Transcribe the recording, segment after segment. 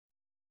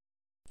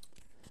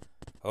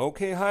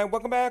Okay, hi,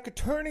 welcome back.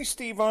 Attorney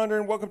Steve Onder,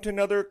 and welcome to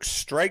another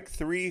Strike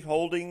 3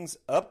 Holdings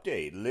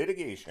update,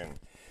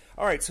 litigation.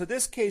 All right, so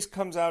this case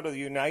comes out of the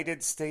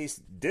United States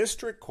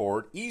District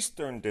Court,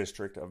 Eastern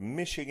District of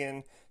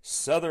Michigan,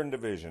 Southern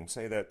Division.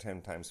 Say that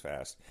 10 times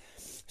fast.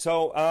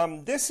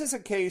 So this is a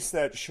case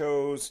that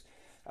shows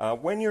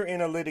when you're in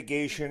a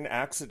litigation,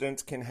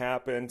 accidents can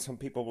happen. Some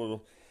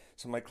of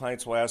my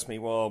clients will ask me,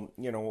 well,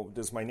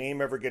 does my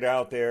name ever get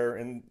out there?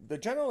 And the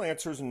general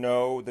answer is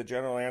no. The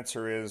general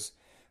answer is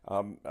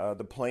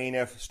the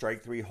plaintiff,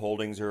 Strike 3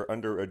 Holdings, are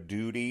under a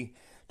duty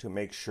to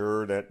make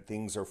sure that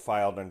things are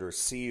filed under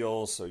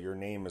seal so your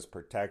name is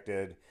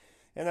protected.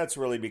 And that's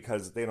really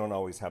because they don't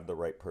always have the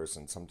right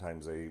person.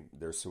 Sometimes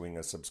they're suing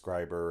a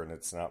subscriber and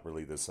it's not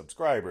really the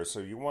subscriber. So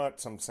you want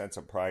some sense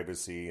of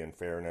privacy and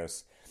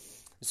fairness.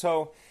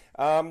 So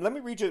let me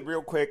read it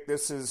real quick.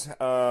 This is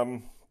a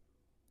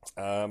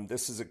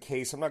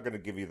case. I'm not going to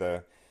give you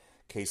the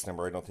case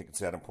number. I don't think it's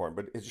that important,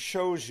 but it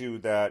shows you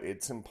that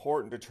it's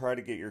important to try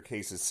to get your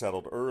cases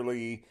settled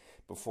early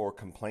before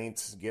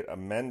complaints get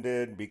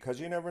amended, because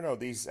you never know.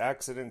 These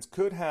accidents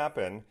could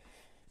happen,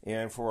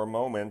 and for a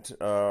moment,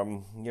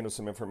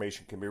 some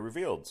information can be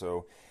revealed.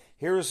 So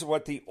here's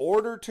what the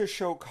order to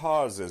show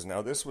cause is.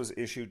 Now, this was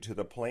issued to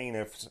the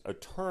plaintiff's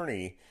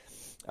attorney,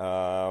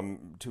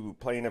 to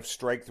plaintiff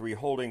Strike 3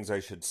 Holdings,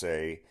 I should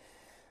say.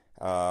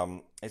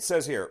 It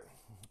says here,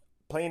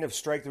 plaintiff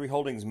Strike 3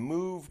 Holdings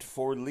moved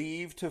for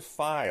leave to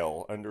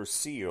file under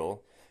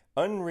seal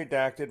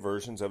unredacted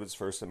versions of its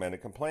First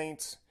Amendment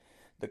complaints,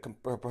 the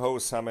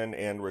proposed summon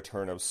and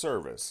return of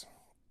service.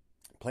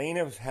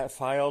 Plaintiff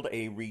filed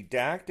a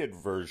redacted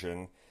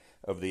version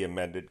of the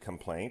amended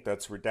complaint.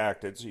 That's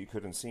redacted, so you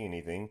couldn't see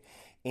anything,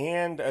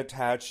 and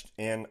attached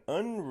an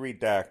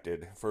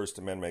unredacted First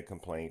Amendment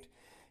complaint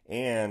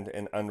and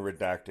an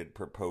unredacted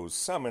proposed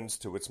summons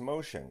to its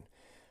motion.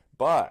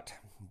 But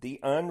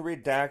the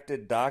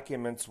unredacted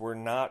documents were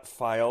not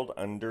filed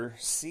under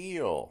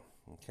seal.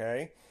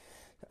 Okay?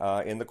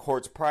 In the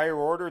court's prior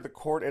order, the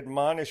court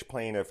admonished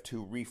plaintiff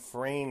to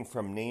refrain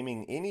from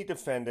naming any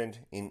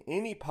defendant in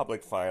any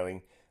public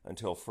filing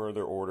until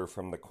further order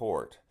from the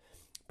court.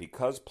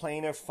 Because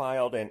plaintiff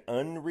filed an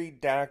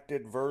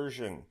unredacted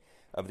version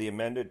of the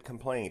amended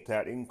complaint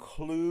that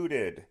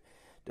included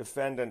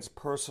defendant's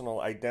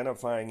personal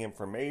identifying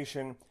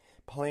information,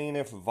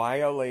 plaintiff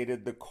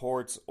violated the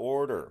court's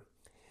order.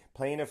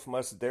 Plaintiff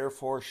must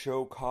therefore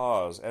show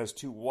cause as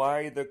to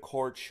why the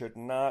court should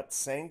not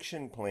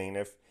sanction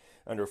plaintiff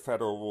under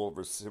Federal Rule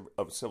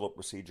of Civil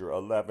Procedure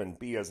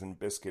 11B as in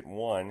Biscuit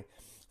 1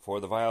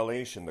 for the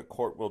violation. The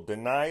court will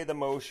deny the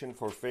motion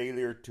for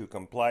failure to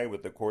comply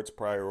with the court's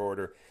prior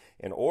order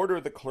and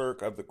order the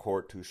clerk of the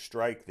court to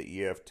strike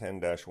the EF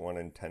 10-1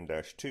 and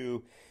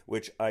 10-2,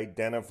 which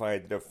identify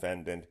the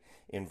defendant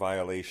in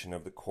violation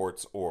of the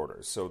court's order.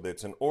 So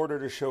that's an order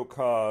to show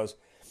cause.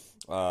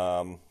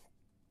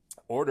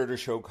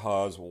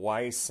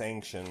 Why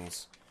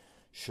sanctions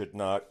should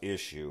not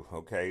issue.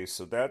 Okay,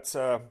 so that's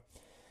a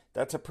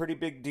pretty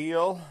big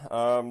deal.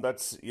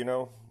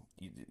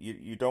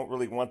 You don't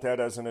really want that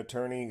as an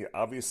attorney.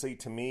 Obviously,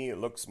 to me, it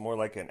looks more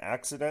like an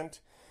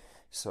accident.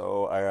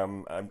 So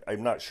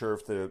I'm not sure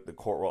if the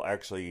court will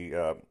actually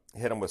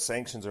hit them with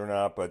sanctions or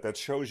not. But that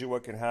shows you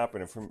what can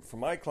happen. And for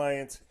my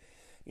clients,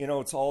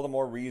 it's all the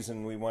more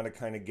reason we want to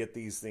kind of get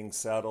these things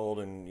settled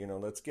and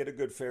let's get a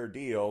good fair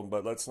deal.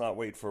 But let's not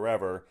wait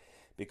forever,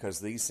 because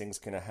these things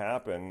can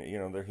happen.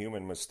 They're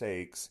human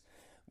mistakes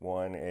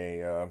when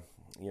a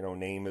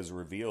name is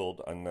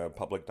revealed on the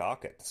public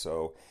docket.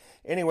 So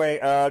anyway,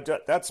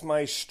 that's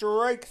my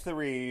Strike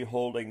 3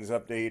 Holdings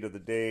update of the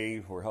day.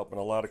 We're helping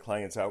a lot of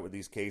clients out with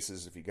these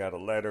cases. If you got a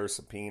letter,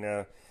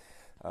 subpoena,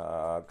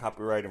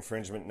 copyright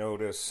infringement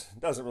notice,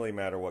 it doesn't really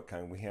matter what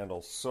kind. We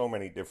handle so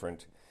many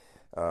different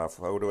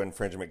photo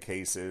infringement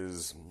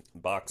cases,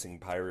 boxing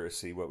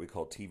piracy, what we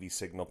call TV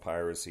signal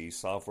piracy,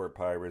 software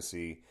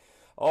piracy,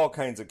 all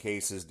kinds of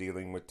cases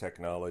dealing with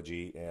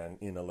technology and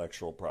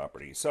intellectual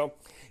property. So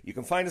you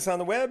can find us on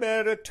the web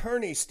at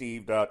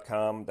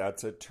attorneysteve.com.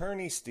 That's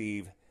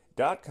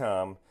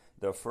attorneysteve.com,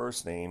 the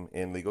first name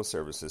in legal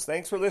services.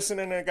 Thanks for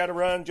listening. I got to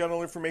run.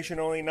 General information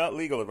only, not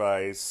legal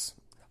advice.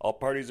 All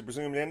parties are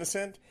presumed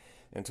innocent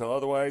until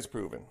otherwise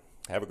proven.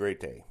 Have a great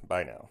day.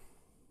 Bye now.